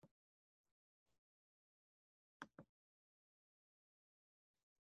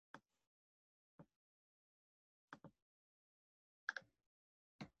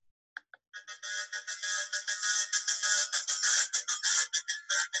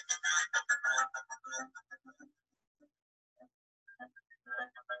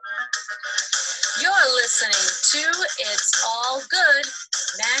listening to It's All Good,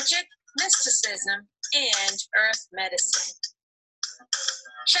 Magic, Mysticism, and Earth Medicine.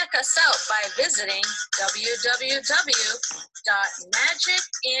 Check us out by visiting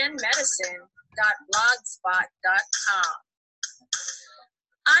www.magicandmedicine.blogspot.com.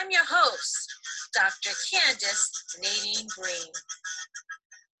 I'm your host, Dr. Candace Nadine Green.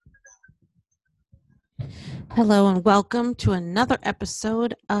 Hello and welcome to another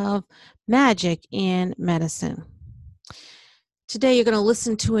episode of Magic and Medicine. Today you're going to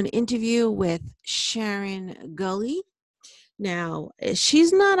listen to an interview with Sharon Gulley. Now,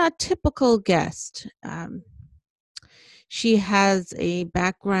 she's not a typical guest. She has a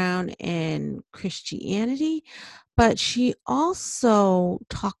background in Christianity, but she also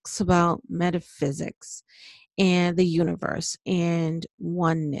talks about metaphysics and the universe and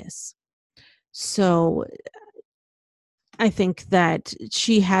oneness. So I think that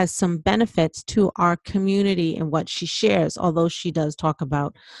she has some benefits to our community in what she shares, although she does talk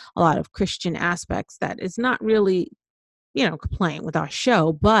about a lot of Christian aspects that is not really, playing with our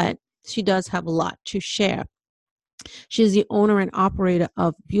show, but she does have a lot to share. She is the owner and operator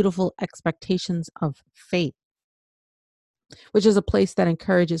of Beautiful Expectations of Faith, which is a place that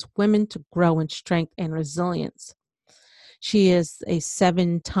encourages women to grow in strength and resilience. She is a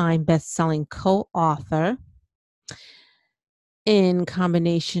 7-time best-selling co-author. In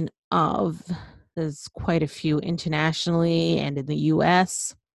combination of, there's quite a few internationally and in the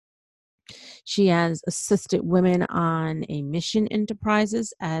U.S. She has assisted women on a mission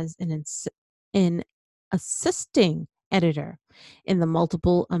enterprises as an assisting editor in the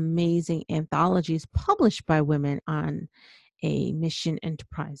multiple amazing anthologies published by women on a Mission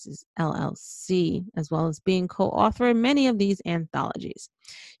Enterprises LLC, as well as being co-author in many of these anthologies.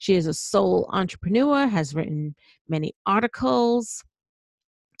 She is a sole entrepreneur, has written many articles,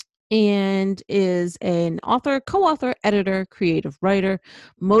 and is an author, co-author, editor, creative writer,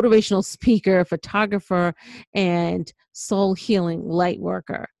 motivational speaker, photographer, and soul healing light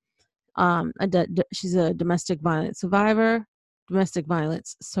worker. She's a domestic violence survivor, a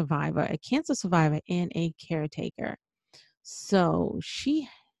cancer survivor, and a caretaker. So she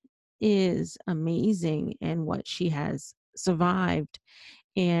is amazing in what she has survived.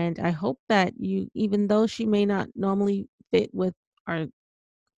 And I hope that you, even though she may not normally fit with our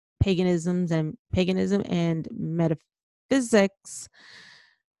paganism and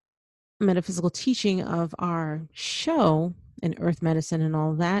metaphysical teaching of our show and earth medicine and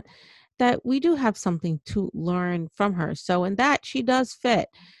all that we do have something to learn from her. So in that, she does fit.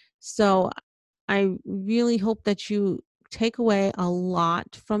 So I really hope that you take away a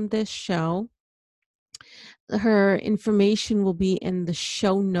lot from this show. Her information will be in the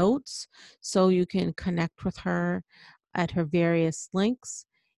show notes, so you can connect with her at her various links.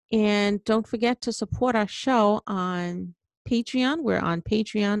 And don't forget to support our show on Patreon. We're on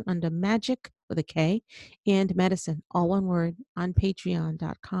Patreon under Magic with a K and Medicine, all one word, on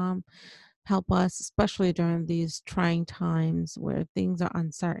patreon.com. Help us, especially during these trying times where things are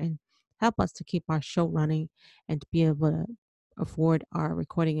uncertain. Help us to keep our show running and to be able to afford our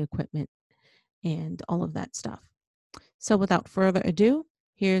recording equipment and all of that stuff. So without further ado,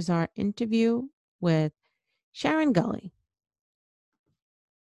 here's our interview with Sharon Gulley.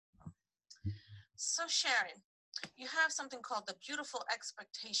 So Sharon, you have something called the Beautiful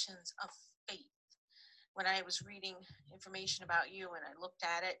Expectations of Faith. When I was reading information about you and I looked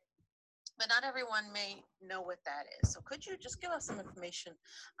at it, but not everyone may know what that is. So could you just give us some information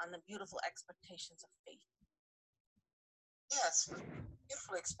on the Beautiful Expectations of Faith? Yes,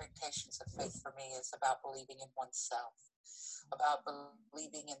 Beautiful Expectations of Faith for me is about believing in oneself, about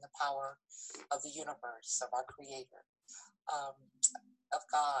believing in the power of the universe, of our Creator, of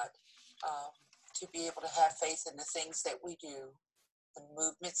God, to be able to have faith in the things that we do, the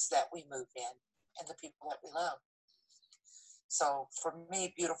movements that we move in, and the people that we love. So for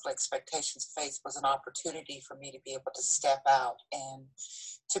me, Beautiful Expectations of Faith was an opportunity for me to be able to step out and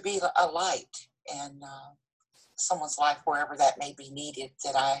to be a light in someone's life, wherever that may be needed,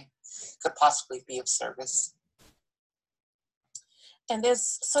 that I could possibly be of service. And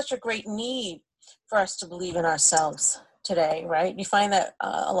there's such a great need for us to believe in ourselves today, right? You find that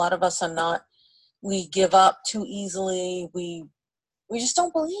a lot of us are not, we give up too easily. We just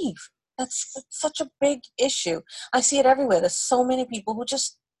don't believe. That's such a big issue. I see it everywhere. There's so many people who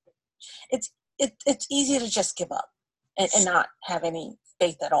just, it's easy to just give up and not have any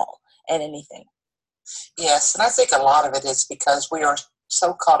faith at all in anything. Yes, and I think a lot of it is because we are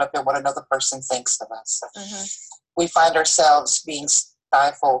so caught up in what another person thinks of us. Mm-hmm. We find ourselves being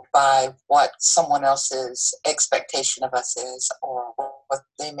stifled by what someone else's expectation of us is, or what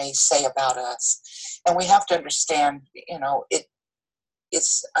they may say about us. And we have to understand, I know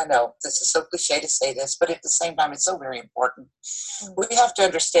this is so cliche to say this, but at the same time, it's so very important. We have to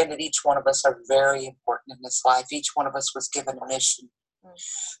understand that each one of us are very important in this life. Each one of us was given a mission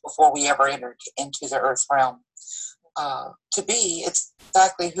before we ever entered into the earth realm. To be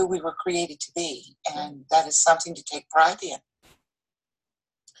exactly who we were created to be. And that is something to take pride in.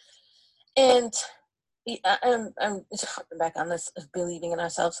 And I'm back on this of believing in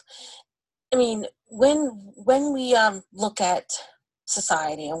ourselves. I mean, when we look at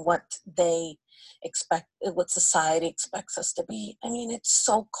society and what they expect, what society expects us to be, I mean, it's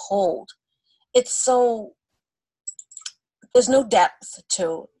so cold. It's so, there's no depth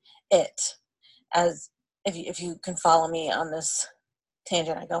to it. As if you can follow me on this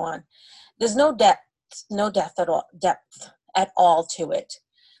tangent I go on, there's no depth at all to it.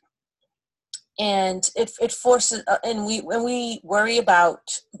 And it forces, and when we worry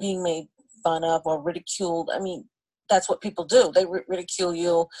about being made fun of or ridiculed, I mean, that's what people do. They ridicule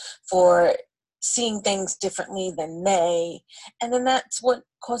you for seeing things differently than they, and then that's what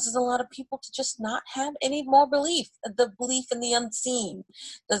causes a lot of people to just not have any more belief. The belief in the unseen,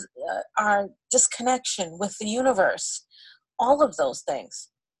 our disconnection with the universe, all of those things.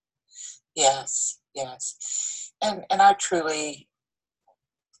 Yes. And I truly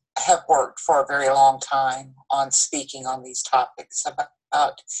have worked for a very long time on speaking on these topics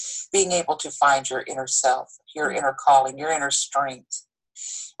about being able to find your inner self, your inner calling, your inner strength,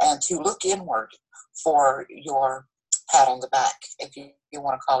 and to look inward for your pat on the back, if you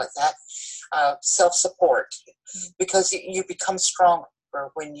want to call it that, self-support, because you become stronger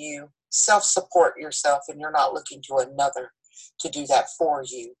when you self-support yourself and you're not looking to another to do that for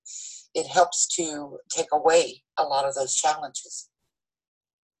you. It helps to take away a lot of those challenges.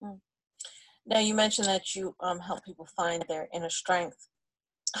 Now, you mentioned that you help people find their inner strength.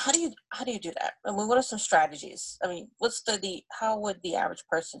 How do you do that? I mean, what are some strategies? I mean, how would the average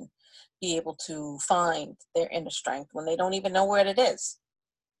person be able to find their inner strength when they don't even know where it is?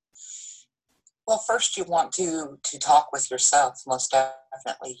 Well, first you want to talk with yourself, most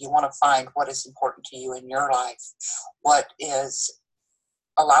definitely. You want to find what is important to you in your life, what is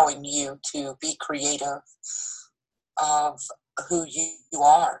allowing you to be creative of who you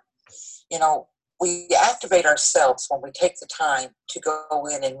are. We activate ourselves when we take the time to go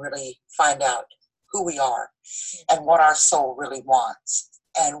in and really find out who we are and what our soul really wants.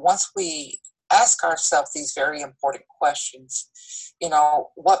 And once we ask ourselves these very important questions,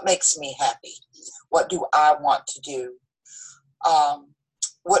 what makes me happy? What do I want to do?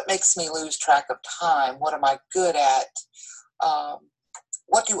 What makes me lose track of time? What am I good at?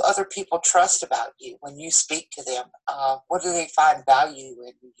 What do other people trust about you when you speak to them? What do they find value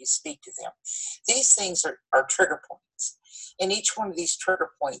in when you speak to them? These things are trigger points. And each one of these trigger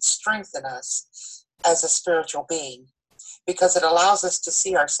points strengthen us as a spiritual being because it allows us to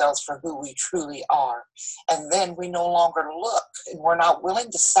see ourselves for who we truly are. And then we no longer look and we're not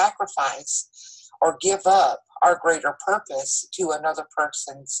willing to sacrifice or give up our greater purpose to another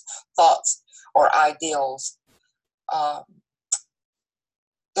person's thoughts or ideals.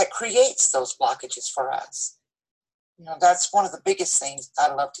 That creates those blockages for us. That's one of the biggest things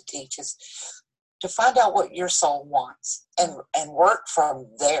I love to teach is to find out what your soul wants and work from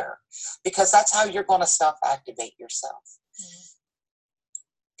there, because that's how you're going to self-activate yourself.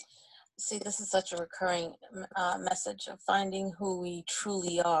 See, this is such a recurring message of finding who we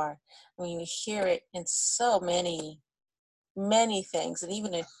truly are. I mean, we hear it in so many things, and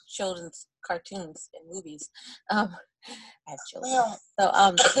even in children's cartoons and movies. I have children.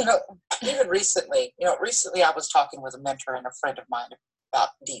 Well, even recently I was talking with a mentor and a friend of mine about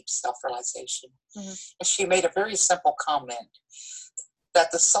deep self-realization. And she made a very simple comment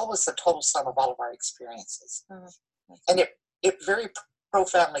that the soul is the total sum of all of our experiences. And it very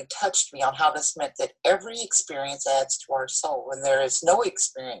profoundly touched me on how this meant that every experience adds to our soul, and there is no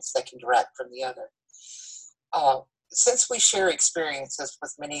experience that can detract from the other. Since we share experiences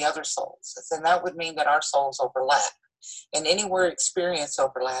with many other souls, then that would mean that our souls overlap. And anywhere experience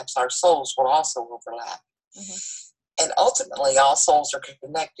overlaps, our souls will also overlap. And ultimately, all souls are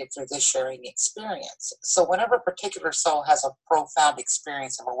connected through this sharing experience. So whenever a particular soul has a profound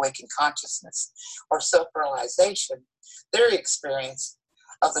experience of awakened consciousness or self-realization, their experience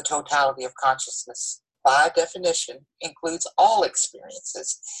of the totality of consciousness, by definition, includes all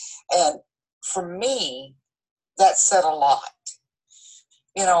experiences. And for me, that said a lot.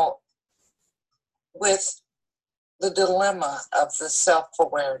 With the dilemma of the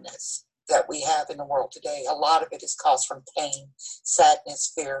self-awareness that we have in the world today, a lot of it is caused from pain,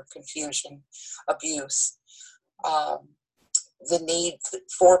 sadness, fear, confusion, abuse. the need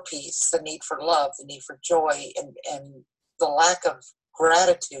for peace, the need for love, the need for joy, and the lack of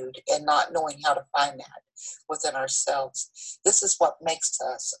gratitude and not knowing how to find that within ourselves. This is what makes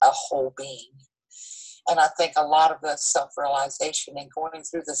us a whole being. And I think a lot of the self-realization and going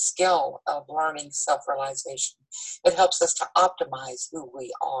through the skill of learning self-realization, it helps us to optimize who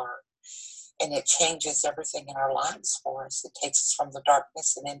we are. And it changes everything in our lives for us. It takes us from the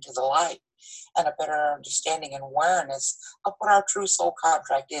darkness and into the light, and a better understanding and awareness of what our true soul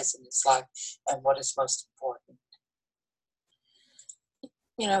contract is in this life and what is most important.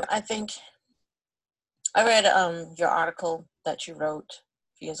 You know, I think I read your article that you wrote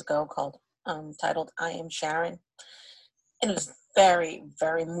a few years ago called titled "I Am Sharon," and it was very,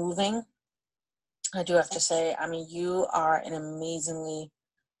 very moving. I do have to say, I mean, you are an amazingly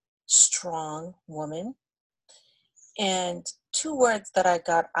strong woman. And two words that I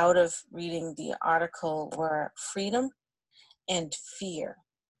got out of reading the article were freedom and fear,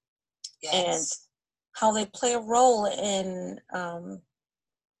 and Yes. how they play a role in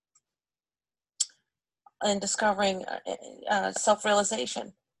discovering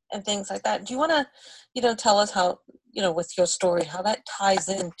self-realization and things like that. Do you want to, tell us how, with your story, how that ties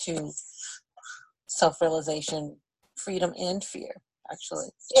into self-realization, freedom, and fear, actually?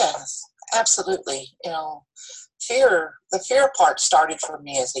 Yes, absolutely. The fear part started for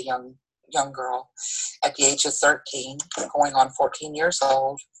me as a young girl at the age of 13, going on 14 years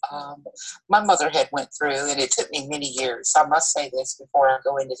old. My mother had went through, and it took me many years. I must say this before I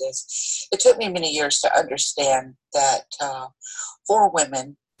go into this. It took me many years to understand that for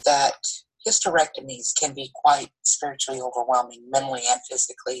women, that hysterectomies can be quite spiritually overwhelming, mentally and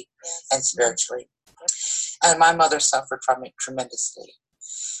physically and spiritually. And my mother suffered from it tremendously.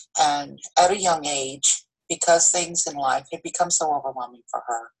 And at a young age, because things in life had become so overwhelming for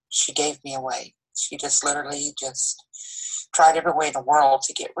her, she gave me away. She just literally just tried every way in the world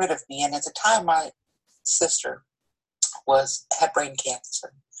to get rid of me. And at the time, my sister had brain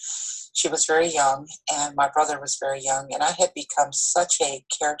cancer. She was very young, and my brother was very young, and I had become such a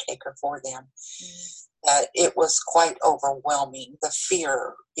caretaker for them that it was quite overwhelming. The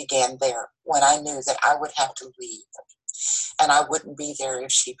fear began there when I knew that I would have to leave. And I wouldn't be there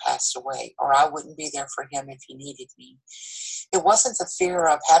if she passed away, or I wouldn't be there for him if he needed me. It wasn't the fear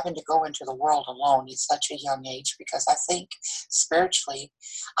of having to go into the world alone at such a young age, because I think spiritually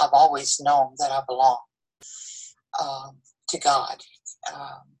I've always known that I belong to God.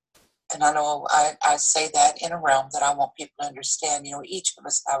 And I know I say that in a realm that I want people to understand, each of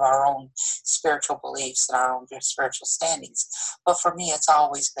us have our own spiritual beliefs and our own spiritual standings. But for me, it's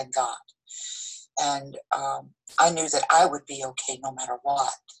always been God. And I knew that I would be okay no matter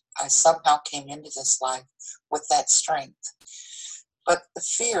what. I somehow came into this life with that strength. But the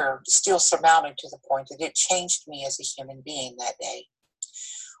fear still surmounted to the point that it changed me as a human being that day.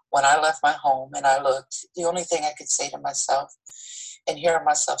 When I left my home and I looked, the only thing I could say to myself and hear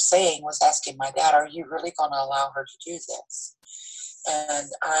myself saying was asking my dad, are you really going to allow her to do this? And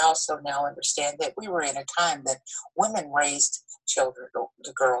I also now understand that we were in a time that women raised children,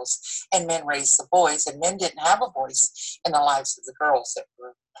 the girls, and men raised the boys, and men didn't have a voice in the lives of the girls that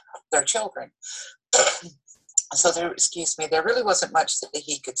were their children. So there really wasn't much that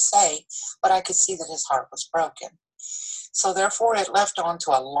he could say, but I could see that his heart was broken. So therefore, it left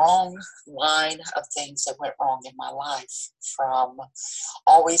onto a long line of things that went wrong in my life, from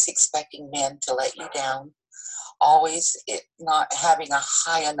always expecting men to let you down, always not having a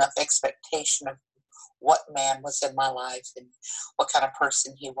high enough expectation of what man was in my life and what kind of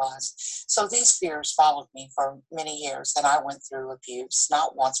person he was. So these fears followed me for many years, and I went through abuse,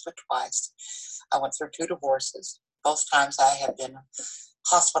 not once but twice. I went through 2 divorces. Both times I have been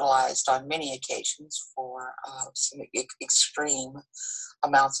hospitalized on many occasions for some extreme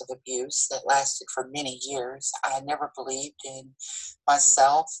amounts of abuse that lasted for many years. I never believed in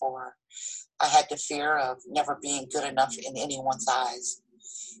myself, or I had the fear of never being good enough in anyone's eyes.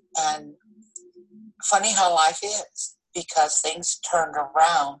 And funny how life is, because things turned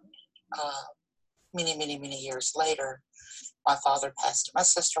around many, many, many years later. My father passed. My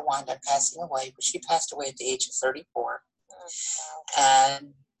sister wound up passing away, but she passed away at the age of 34.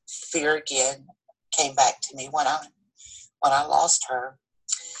 And fear again came back to me when I lost her.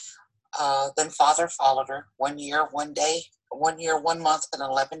 Then father followed her 1 year, 1 day, 1 year, 1 month, and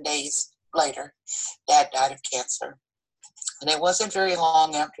 11 days later, dad died of cancer. And it wasn't very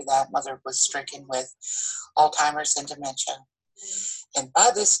long after that, mother was stricken with Alzheimer's and dementia. And by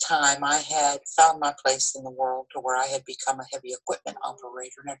this time, I had found my place in the world, to where I had become a heavy equipment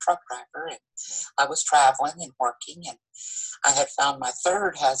operator and a truck driver. And I was traveling and working, and I had found my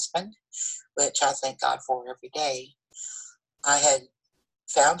third husband, which I thank God for every day. I had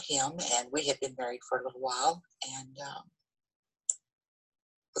found him, and we had been married for a little while. And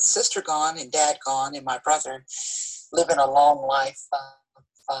with sister gone and dad gone and my brother living a long life,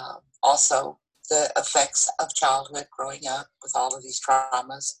 also the effects of childhood growing up with all of these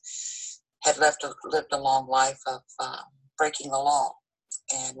traumas, had lived a long life of breaking the law.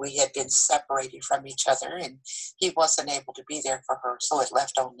 And we had been separated from each other, and he wasn't able to be there for her, so it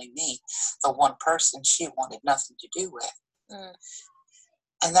left only me, the one person she wanted nothing to do with. Mm.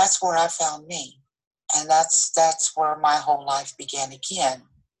 And that's where I found me. And that's where my whole life began again.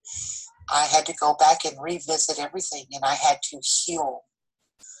 I had to go back and revisit everything, and I had to heal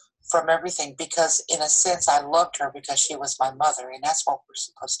from everything, because in a sense I loved her because she was my mother, and that's what we're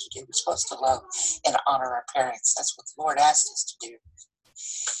supposed to do. We're supposed to love and honor our parents. That's what the Lord asked us to do.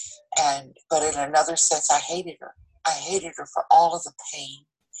 But in another sense, I hated her. I hated her for all of the pain,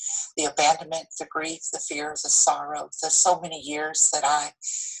 the abandonment, the grief, the fear, the sorrow. There's so many years that I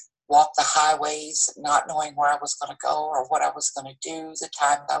walked the highways not knowing where I was going to go or what I was going to do, the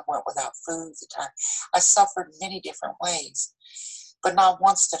time I went without food, the time I suffered in many different ways. But not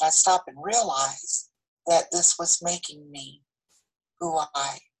once did I stop and realize that this was making me who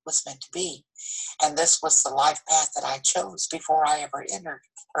I was meant to be. And this was the life path that I chose before I ever entered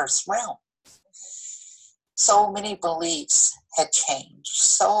Earth's realm. So many beliefs had changed.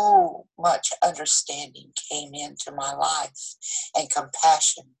 So much understanding came into my life, and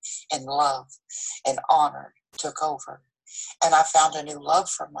compassion and love and honor took over. And I found a new love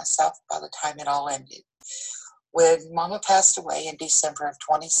for myself by the time it all ended. When Mama passed away in December of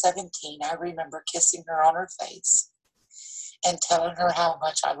 2017, I remember kissing her on her face and telling her how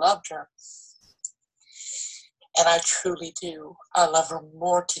much I loved her. And I truly do. I love her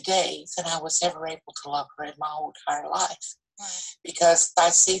more today than I was ever able to love her in my whole entire life. Because I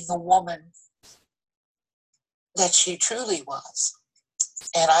seen the woman that she truly was.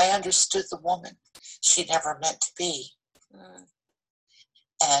 And I understood the woman she never meant to be.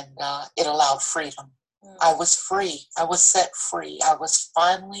 And it allowed freedom. I was free. I was set free. I was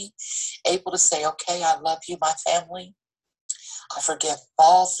finally able to say, okay, I love you, my family. I forgive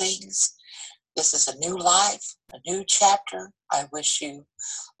all things. This is a new life, a new chapter. I wish you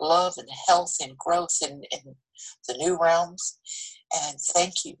love and health and growth in the new realms. And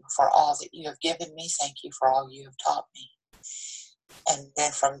thank you for all that you have given me. Thank you for all you have taught me. And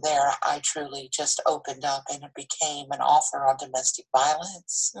then from there, I truly just opened up, and it became an author on domestic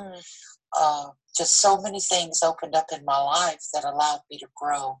violence. Just so many things opened up in my life that allowed me to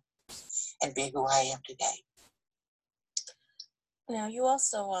grow and be who I am today. Now, you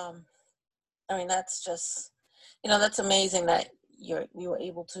also, I mean, that's just, that's amazing that you were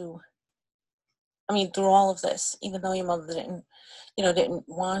able to, I mean, through all of this, even though your mother didn't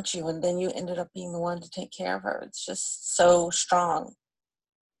want you, and then you ended up being the one to take care of her. It's just so strong.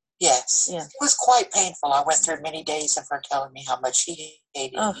 Yes. Yeah. It was quite painful. I went through many days of her telling me how much she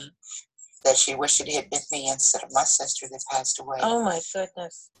hated me, that she wished it had been me instead of my sister that passed away. Oh, my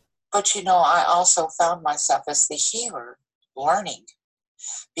goodness. But, I also found myself as the healer learning,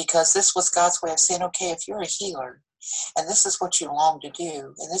 because this was God's way of saying, okay, if you're a healer and this is what you long to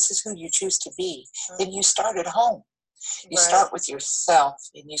do and this is who you choose to be, then you start at home. You start with yourself,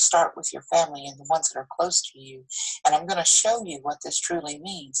 and you start with your family and the ones that are close to you. And I'm going to show you what this truly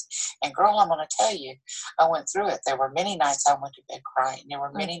means. And girl, I'm going to tell you, I went through it. There were many nights I went to bed crying. There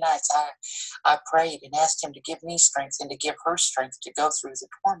were many nights I prayed and asked him to give me strength and to give her strength to go through the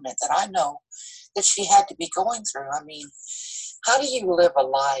torment that I know that she had to be going through. I mean, how do you live a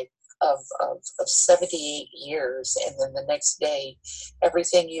life of 78 years, and then the next day,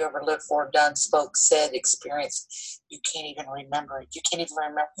 everything you ever lived for, done, spoke, said, experienced, you can't even remember it. You can't even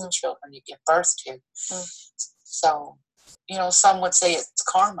remember the children you give birth to. So, some would say it's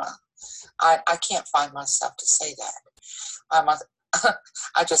karma. I can't find myself to say that.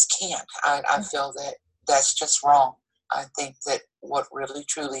 I just can't. I feel that that's just wrong. I think that what really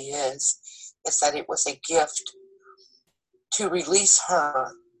truly is that it was a gift to release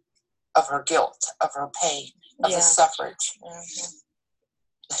her of her guilt, of her pain, of the suffrage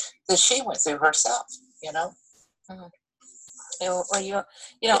that she went through herself, Mm-hmm. Well,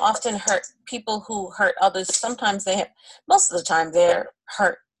 often hurt people who hurt others. Sometimes most of the time they're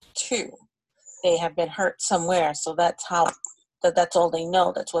hurt too. They have been hurt somewhere, so that's that's all they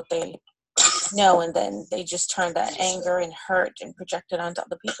know. That's what they know, and then they just turn that anger and hurt and project it onto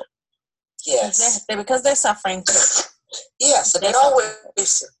other people. Yes, because they're suffering too. Yes, and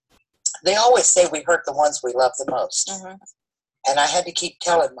they always say we hurt the ones we love the most. Mm-hmm. And I had to keep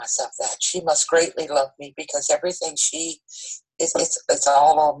telling myself that. She must greatly love me because everything she it's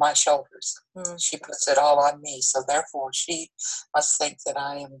all on my shoulders. Mm. She puts it all on me. So therefore, she must think that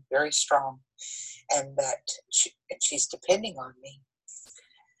I am very strong and that she's depending on me.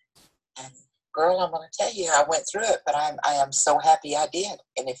 And girl, I'm going to tell you, I went through it, but I am so happy I did.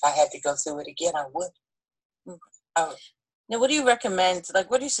 And if I had to go through it again, I would. I would. Now, what do you recommend? Like,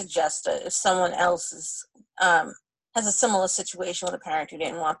 what do you suggest if someone else is has a similar situation with a parent who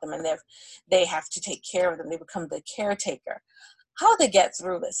didn't want them, and they have to take care of them? They become the caretaker. How do they get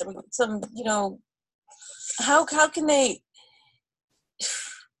through this? I mean, how can they?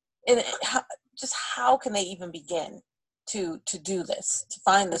 How can they even begin to do this? To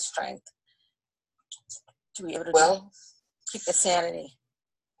find the strength to be able to keep the sanity.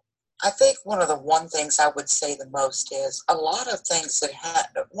 I think one of the things I would say the most is a lot of things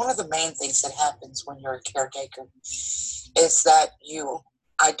one of the main things that happens when you're a caretaker is that you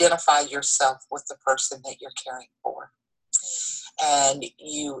identify yourself with the person that you're caring for. And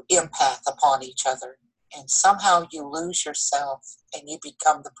you empath upon each other. And somehow you lose yourself and you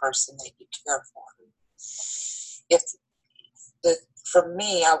become the person that you care for. For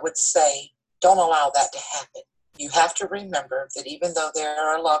me, I would say, don't allow that to happen. You have to remember that even though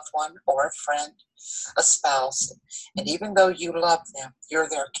they're a loved one or a friend, a spouse, and even though you love them, you're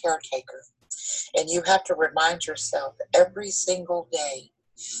their caretaker. And you have to remind yourself every single day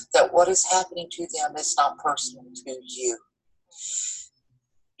that what is happening to them is not personal to you.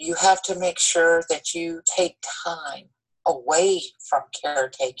 You have to make sure that you take time away from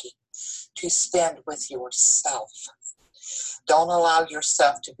caretaking to spend with yourself. Don't allow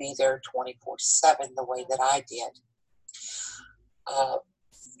yourself to be there 24/7 the way that I did.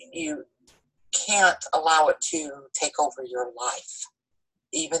 You can't allow it to take over your life,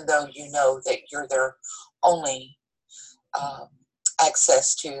 even though you know that you're their only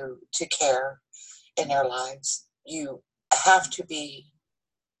access to care in their lives. You have to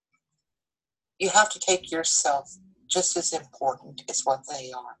take yourself just as important as what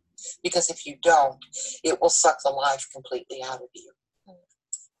they are. Because if you don't, it will suck the life completely out of you.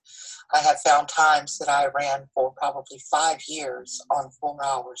 I have found times that I ran for probably 5 years on 4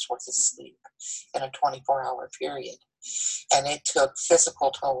 hours worth of sleep in a 24-hour period. And it took physical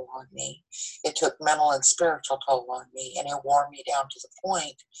toll on me. It took mental and spiritual toll on me. And it wore me down to the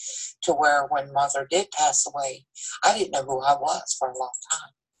point to where when Mother did pass away, I didn't know who I was for a long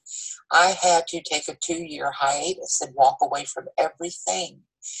time. I had to take a 2-year hiatus and walk away from everything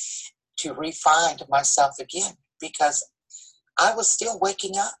to re-find myself again, because I was still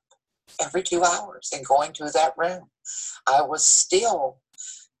waking up every 2 hours and going to that room. I was still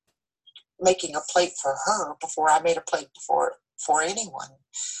making a plate for her before I made a plate for anyone.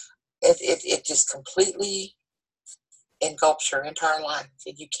 It just completely engulfs your entire life,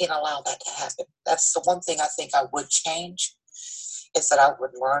 and you can't allow that to happen. That's the one thing I think I would change, is that I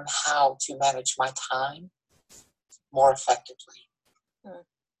would learn how to manage my time more effectively.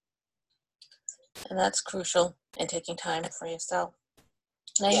 And that's crucial in taking time for yourself.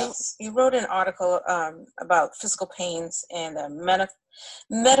 Now, yes. you wrote an article about physical pains and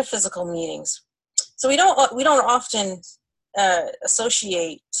metaphysical meetings. So we don't often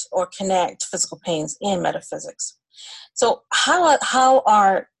associate or connect physical pains and metaphysics. So how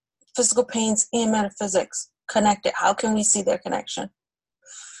are physical pains and metaphysics connected? How can we see their connection?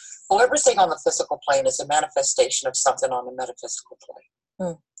 Well, everything on the physical plane is a manifestation of something on the metaphysical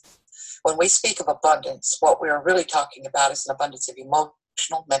plane. When we speak of abundance, what we are really talking about is an abundance of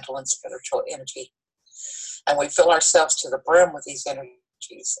emotional, mental, and spiritual energy. And we fill ourselves to the brim with these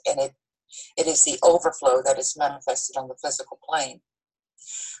energies, and it is the overflow that is manifested on the physical plane.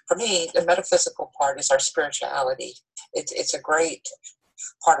 For me, the metaphysical part is our spirituality. It's a great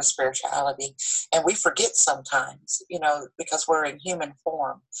part of spirituality. And we forget sometimes, because we're in human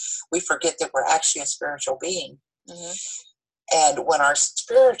form, we forget that we're actually a spiritual being. Mm-hmm. And when our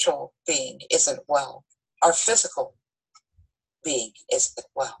spiritual being isn't well, our physical being isn't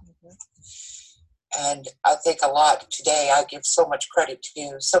well. Mm-hmm. And I think a lot today, I give so much credit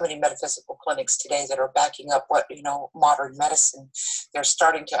to so many metaphysical clinics today that are backing up what, modern medicine. They're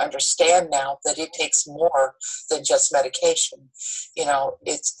starting to understand now that it takes more than just medication.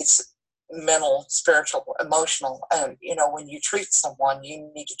 It's mental, spiritual, emotional. And, when you treat someone,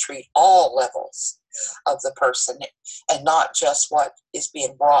 you need to treat all levels of the person and not just what is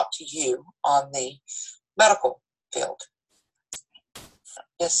being brought to you on the medical field.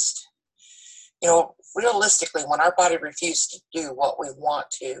 Just, realistically, when our body refuses to do what we want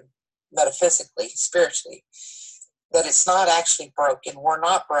to metaphysically, spiritually, that it's not actually broken. We're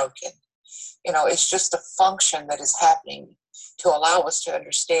not broken. It's just a function that is happening to allow us to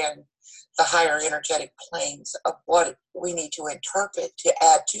understand the higher energetic planes of what we need to interpret to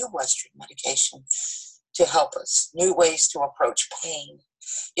add to Western medication to help us, new ways to approach pain.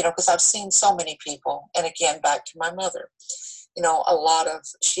 Because I've seen so many people, and again, back to my mother,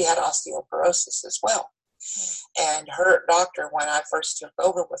 she had osteoporosis as well. And her doctor, when I first took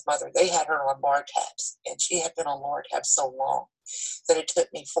over with Mother, they had her on Lortabs, and she had been on Lortabs so long that it took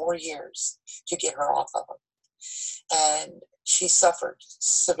me 4 years to get her off of them. And she suffered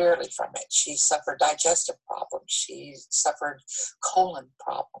severely from it. She suffered digestive problems. She suffered colon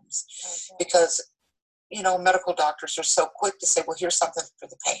problems because, medical doctors are so quick to say, well, here's something for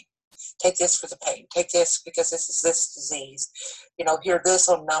the pain. Take this for the pain. Take this because this is this disease. Here, this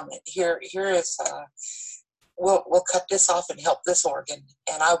will numb it. Here is, we'll cut this off and help this organ.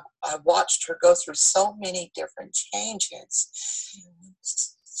 And I watched her go through so many different changes,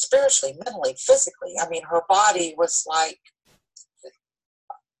 spiritually, mentally, physically. I mean, her body was like,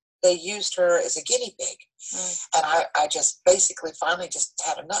 they used her as a guinea pig. And I just basically finally just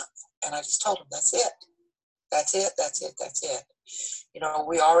had enough. And I just told them, that's it. That's it, that's it, that's it.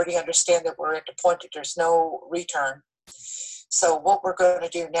 We already understand that we're at the point that there's no return. So what we're going to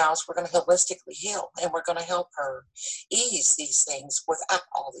do now is we're going to holistically heal, and we're going to help her ease these things without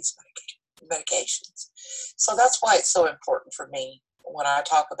all these medications. So that's why it's so important for me when I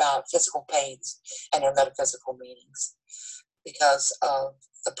talk about physical pains and their metaphysical meanings, because of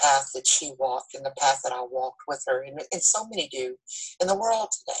the path that she walked and the path that I walked with her, and so many do in the world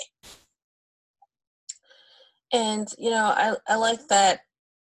today. And, I like that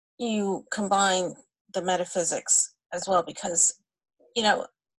you combine the metaphysics as well, because,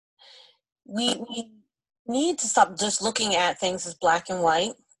 we need to stop just looking at things as black and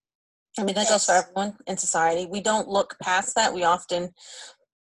white. I mean, that goes for everyone in society. We don't look past that. We often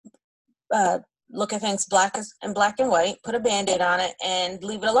look at things black and white, put a Band-Aid on it, and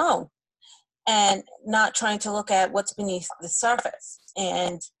leave it alone, and not trying to look at what's beneath the surface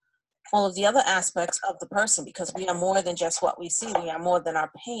and all of the other aspects of the person, because we are more than just what we see. We are more than our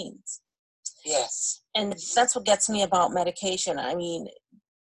pains. Yes. And that's what gets me about medication. I mean,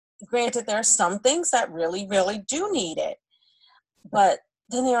 granted, there are some things that really, really do need it, but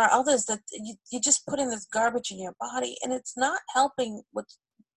then there are others that you just put in this garbage in your body, and it's not helping with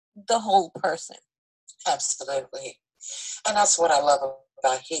the whole person. Absolutely. And that's what I love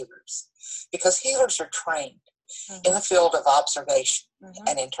about healers, because healers are trained in the field of observation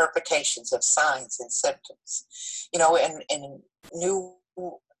and interpretations of signs and symptoms, and new,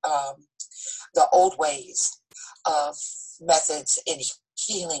 the old ways of methods in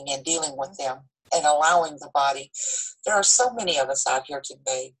healing and dealing with them and allowing the body. There are so many of us out here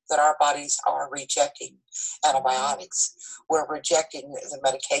today that our bodies are rejecting antibiotics. We're rejecting the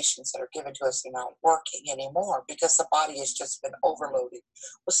medications that are given to us. They're not working anymore because the body has just been overloaded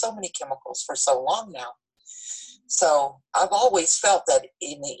with so many chemicals for so long now. So I've always felt that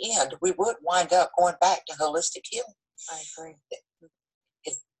in the end, we would wind up going back to holistic healing. I agree.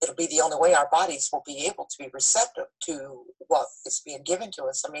 It'll be the only way our bodies will be able to be receptive to what is being given to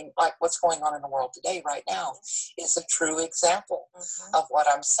us. I mean, like what's going on in the world today right now is a true example of what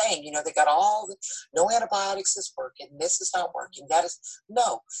I'm saying. They got no antibiotics is working, this is not working, that is,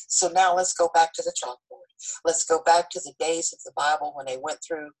 no. So now let's go back to the chalkboard. Let's go back to the days of the Bible when they went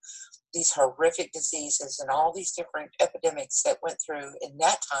through these horrific diseases and all these different epidemics that went through in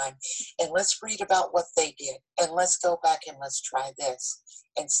that time. And let's read about what they did. And let's go back and let's try this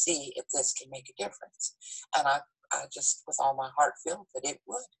and see if this can make a difference. And I just, with all my heart, feel that it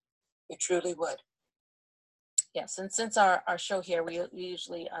would. It truly would. Yes, and since our show here, we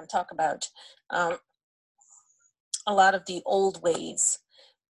usually talk about a lot of the old ways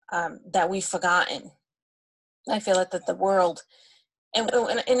that we've forgotten. I feel like that the world, and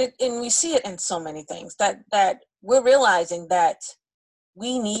we see it in so many things, that we're realizing that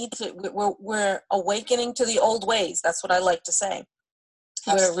we need to, we're awakening to the old ways. That's what I like to say.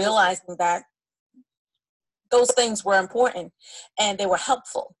 Absolutely. We're realizing that those things were important and they were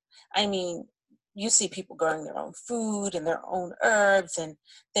helpful. I mean, you see people growing their own food and their own herbs and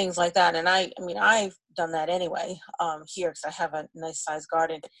things like that. And I mean, I've done that anyway here, because I have a nice sized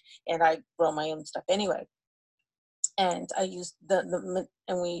garden and I grow my own stuff anyway. And I used and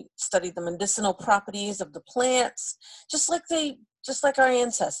we studied the medicinal properties of the plants, just like our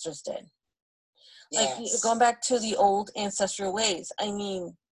ancestors did. Yes. Like going back to the old ancestral ways. I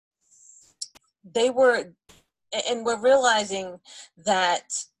mean, they were, and we're realizing that,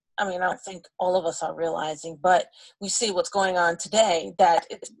 I mean, I don't think all of us are realizing, but we see what's going on today, that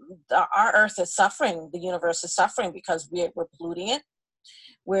our earth is suffering, the universe is suffering because we're polluting it.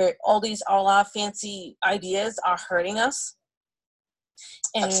 Where all our fancy ideas are hurting us.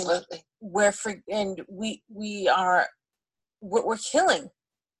 And Absolutely. we're killing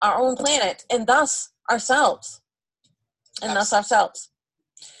our own planet and thus ourselves.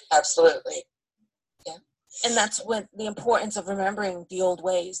 Absolutely. Yeah. And that's what the importance of remembering the old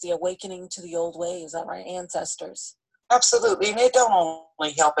ways, the awakening to the old ways of our ancestors. Absolutely. And it don't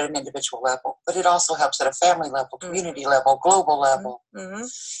only help at an individual level, but it also helps at a family level, community level, global level. Mm-hmm.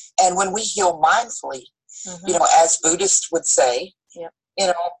 And when we heal mindfully, as Buddhists would say,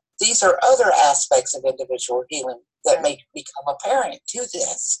 these are other aspects of individual healing that may become apparent to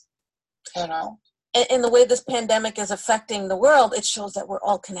this, And the way this pandemic is affecting the world, it shows that we're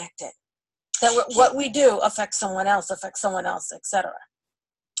all connected. That what we do affects someone else, etc.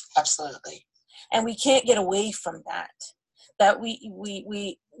 Absolutely. And we can't get away from that. That we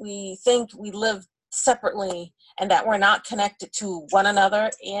think we live separately and that we're not connected to one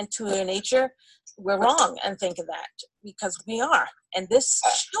another and to nature. We're wrong and think of that, because we are. And this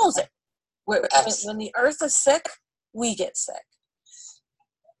shows it. When the earth is sick, we get sick.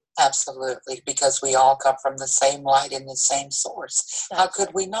 Absolutely, because we all come from the same light and the same source. How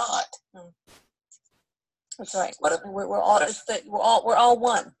could we not? That's right. We're all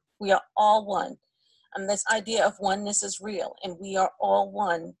one. We are all one. And this idea of oneness is real, and we are all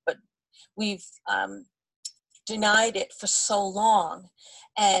one, but we've denied it for so long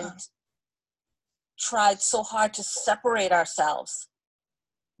and tried so hard to separate ourselves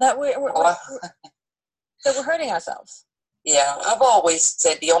that we're hurting ourselves. Yeah, I've always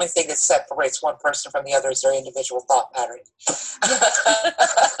said the only thing that separates one person from the other is their individual thought pattern.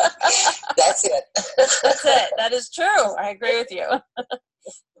 That's it. That's it. That is true. I agree with you.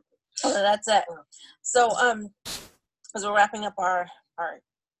 That's it. So, as we're wrapping up our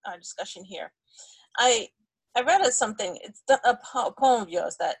discussion here, I read something. It's a poem of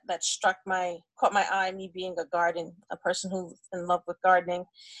yours that caught my eye. Me being a person who's in love with gardening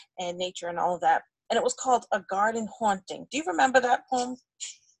and nature and all of that. And it was called A Garden Haunting. Do you remember that poem?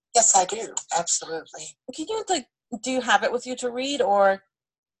 Yes, I do. Absolutely. Can you, do you have it with you to read? Or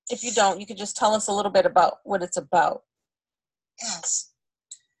if you don't, you could just tell us a little bit about what it's about. Yes.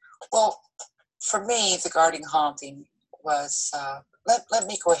 Well, for me, The Garden Haunting was, let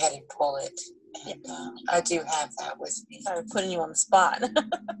me go ahead and pull it. And I do have that with me. Sorry, putting you on the spot.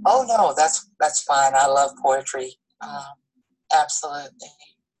 Oh, no, that's fine. I love poetry. Absolutely.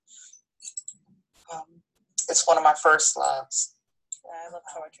 It's one of my first loves. Yeah, I love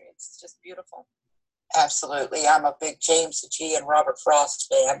poetry. It's just beautiful. Absolutely. I'm a big James G. and Robert Frost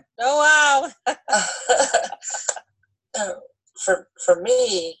fan. Oh, wow. For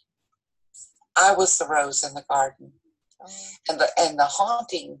me, I was the rose in the garden. And the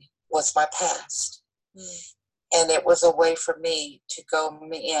haunting was my past. And it was a way for me to go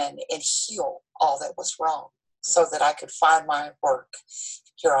in and heal all that was wrong so that I could find my work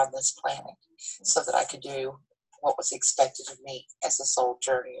here on this planet, so that I could do what was expected of me as a soul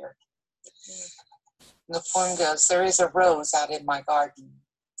journeyer. And the poem goes, there is a rose out in my garden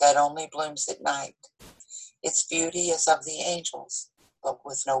that only blooms at night. Its beauty is of the angels, but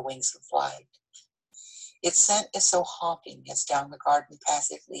with no wings of flight. Its scent is so haunting as down the garden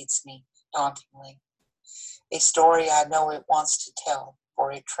path it leads me dauntingly. A story I know it wants to tell,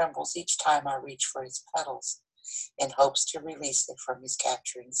 for it trembles each time I reach for its petals in hopes to release it from its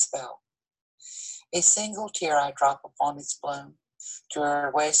capturing spell. A single tear I drop upon its bloom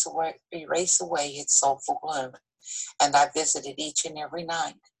to erase away its soulful gloom, and I visit it each and every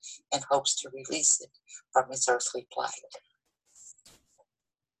night in hopes to release it from its earthly plight.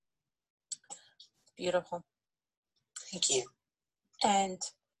 beautiful. Thank you. And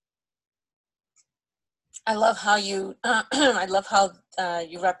I love how you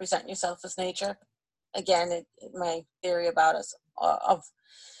you represent yourself as nature. Again, my theory about us, of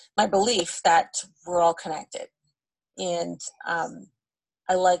my belief that we're all connected. And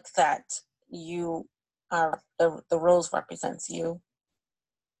I like that you are, the rose represents you,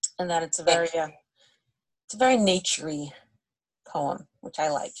 and that it's a very naturey poem, which I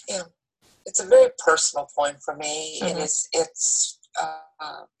like. Yeah, it's a very personal poem for me. Mm-hmm.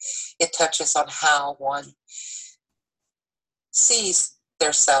 It touches on how one sees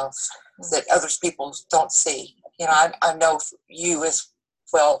their self that others people don't see. You know, I know you as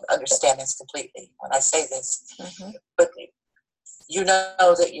well understand this completely when I say this, but you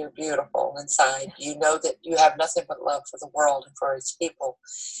know that you're beautiful inside. You know that you have nothing but love for the world and for its people.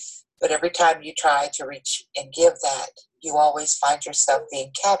 But every time you try to reach and give that, you always find yourself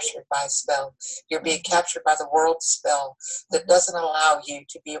being captured by a spell. You're being captured by the world's spell that doesn't allow you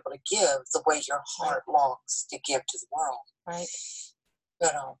to be able to give the way your heart longs to give to the world. Right. You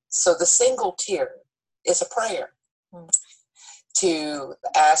know, so the single tear is a prayer. to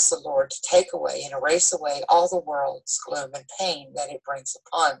ask the Lord to take away and erase away all the world's gloom and pain that it brings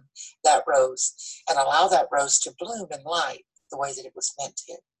upon that rose, and allow that rose to bloom in light the way that it was meant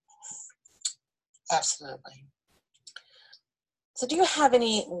to. Absolutely. So do you have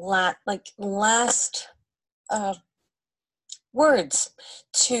any last words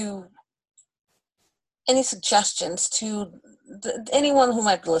to any suggestions to anyone who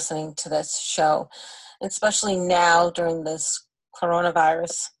might be listening to this show, especially now during this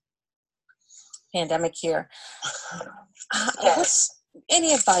coronavirus pandemic here? Yes.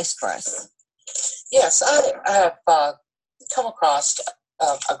 Any advice for us? Yes, I have come across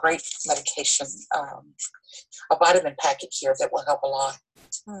a great medication, a vitamin packet here that will help a lot.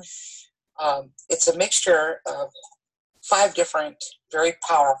 It's a mixture of 5 different, very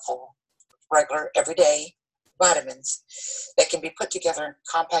powerful, regular, everyday vitamins that can be put together and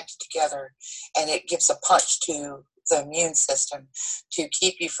compacted together, and it gives a punch to the immune system to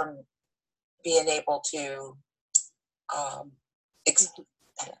keep you from being able to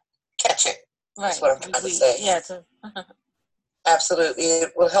catch it. Right. That's what I'm trying to say. Yeah. Absolutely.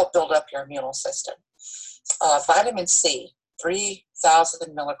 It will help build up your immune system. Vitamin C,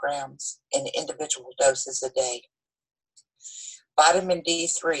 3,000 milligrams in individual doses a day. Vitamin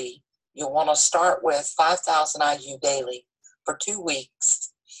D3, you'll want to start with 5,000 IU daily for 2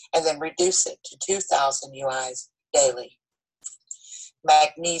 weeks, and then reduce it to 2,000 UIs daily.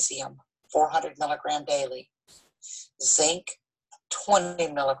 Magnesium, 400 milligram daily. Zinc,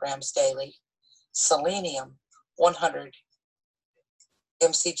 20 milligrams daily. Selenium, 100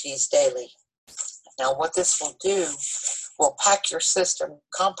 mcgs daily. Now, what this will do will pack your system,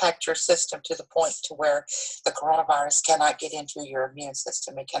 compact your system to the point to where the coronavirus cannot get into your immune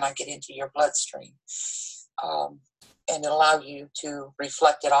system. It cannot get into your bloodstream. And it'll allow you to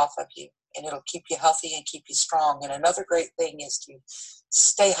reflect it off of you. And it'll keep you healthy and keep you strong. And another great thing is to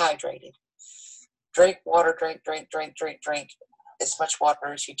stay hydrated. Drink water, drink as much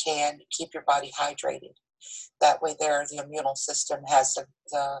water as you can. Keep your body hydrated. That way there, the immune system has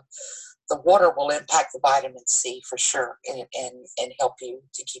the water will impact the vitamin C for sure, and help you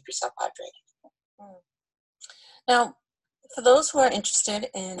to keep yourself hydrated. Now, for those who are interested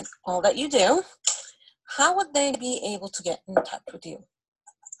in all that you do, how would they be able to get in touch with you?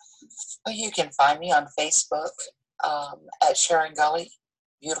 Well, you can find me on Facebook at Sharon Gully,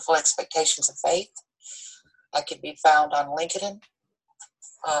 Beautiful Expectations of Faith. I can be found on LinkedIn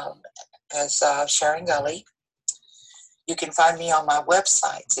as Sharon Gully. You can find me on my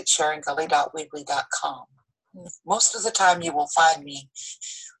websites at sharongully.weebly.com. Most of the time you will find me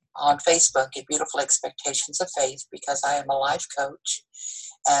on Facebook at Beautiful Expectations of Faith, because I am a life coach,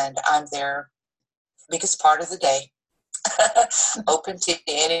 and I'm there biggest part of the day, open to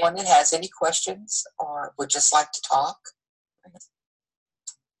anyone that has any questions or would just like to talk.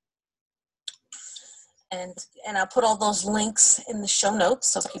 And I'll put all those links in the show notes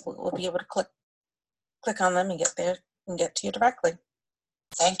so people will be able to click on them and get there and get to you directly.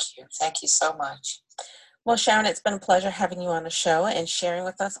 Thank you so much. Well, Sharon, it's been a pleasure having you on the show and sharing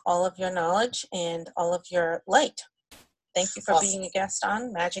with us all of your knowledge and all of your light. Thank you for being a guest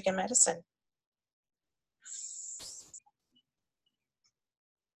on Magic and Medicine.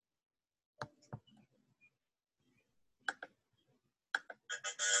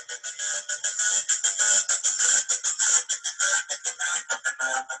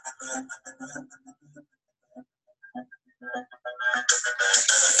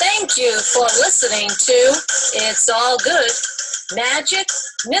 Thank you for listening to It's All Good, Magic,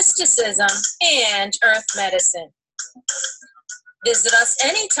 Mysticism, and Earth Medicine. Visit us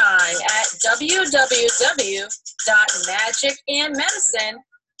anytime at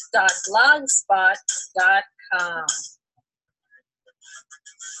www.magicandmedicine.blogspot.com.